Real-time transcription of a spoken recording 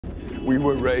We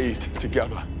were raised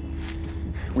together.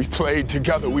 We played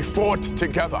together. We fought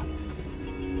together.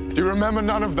 Do you remember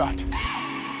none of that?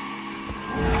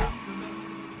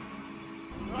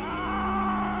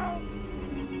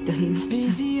 Doesn't matter.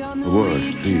 A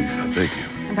word, please, I beg you.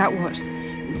 About what?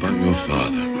 About your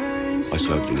father. I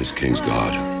served in his king's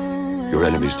guard. Your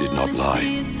enemies did not lie,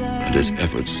 and his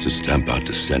efforts to stamp out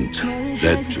dissent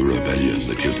led to a rebellion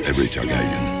that killed every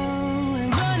Targaryen.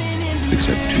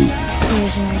 Except two. He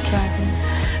is no dragon.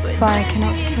 Fire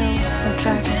cannot kill a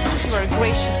dragon. You are a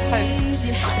gracious host.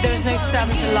 But there is no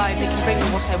servant alive that can bring me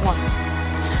what I want.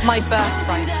 My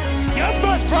birthright. Your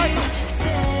birthright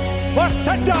was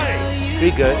to die!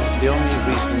 Frigga is the only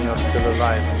reason you're still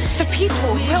alive. The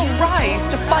people will rise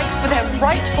to fight for their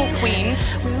rightful queen.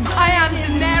 I am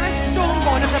Daenerys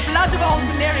Stormborn of the blood of old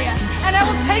Valyria, and I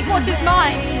will take what is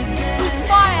mine. With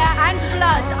fire and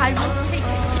blood, I will take it.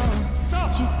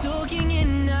 You're talking in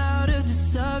and out of the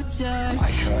subject.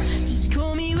 I cursed. Just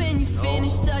call me when you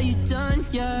finished. Are you done?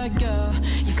 Yeah, girl.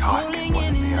 Casting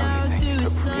wasn't the only thing you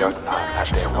took from your son that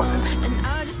day, was it? And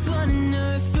I just wanna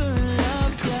know if you're in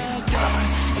love, yeah, girl.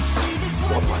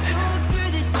 What was it?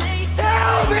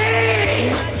 Tell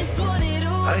me!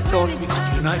 I thought we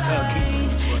could unite our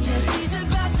kingdoms,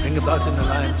 bring about an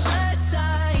alliance.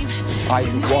 I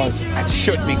was and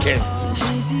should be killed.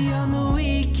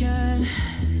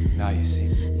 Now you see.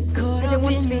 I don't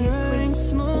want to be his queen.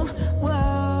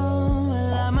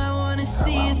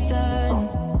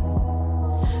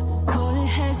 Call it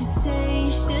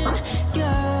hesitation,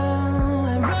 girl.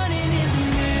 We're running in the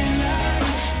moonlight.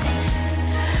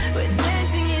 We're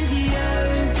dancing in the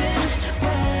open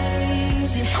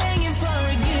waves. You're hanging for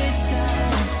a good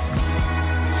time.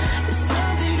 There's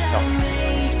something that'll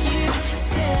make you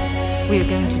stay. We are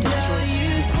going to destroy you.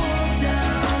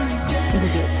 We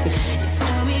will do it together.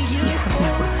 You have my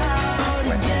word.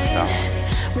 When you stop.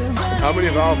 How many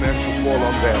of our men shall fall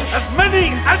on there? As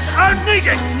many as are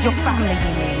needed! Your family,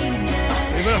 you mean?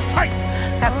 We will fight!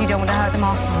 Perhaps you don't want to hurt them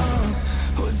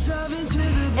afterwards.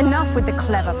 Enough with the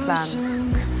clever plans.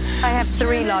 I have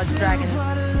 3 large dragons.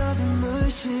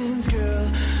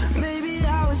 Maybe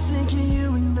I was thinking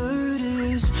you would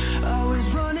notice. I was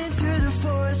running through the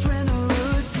forest when I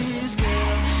wrote this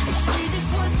girl. And she just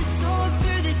wants to talk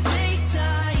through the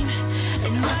daytime.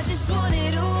 And I just want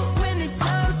it all when the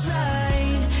time's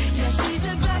right. Yeah, she's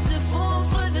about to fall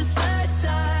for the 3rd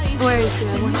time. Where is he? I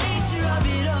want him.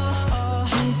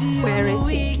 Where is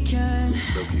he?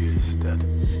 Loki is dead.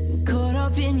 Caught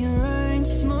up in your own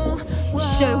small world.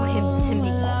 Show him to me.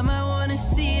 I might wanna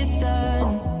see it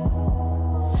then.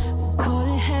 Call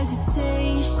it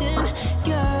hesitation,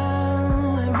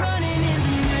 girl. We're running in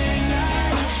the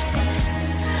moonlight.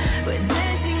 We're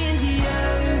dancing in the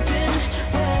open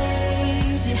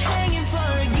waves. You're hanging for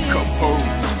a good Come home.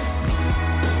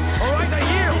 All right, I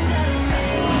hear.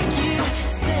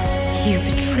 You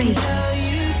betrayed me.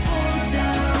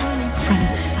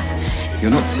 You're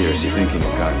not seriously thinking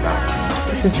of going back.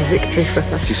 This is a victory for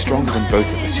her. She's stronger than both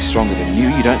of us. She's stronger than you.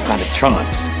 You don't stand a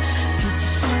chance.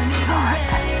 All right,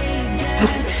 then. I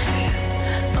don't fear.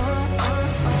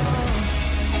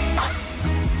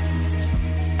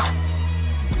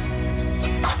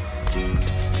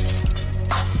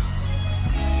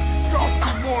 Stop,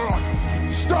 you moron!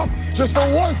 Stop! Just for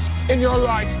once in your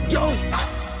life, don't!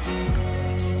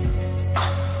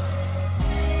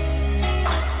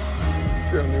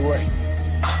 It's the only way.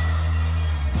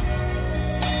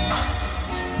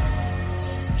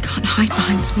 Can't hide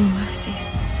behind small mercies.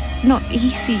 Not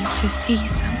easy to see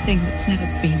something that's never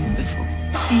been before.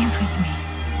 Be with me.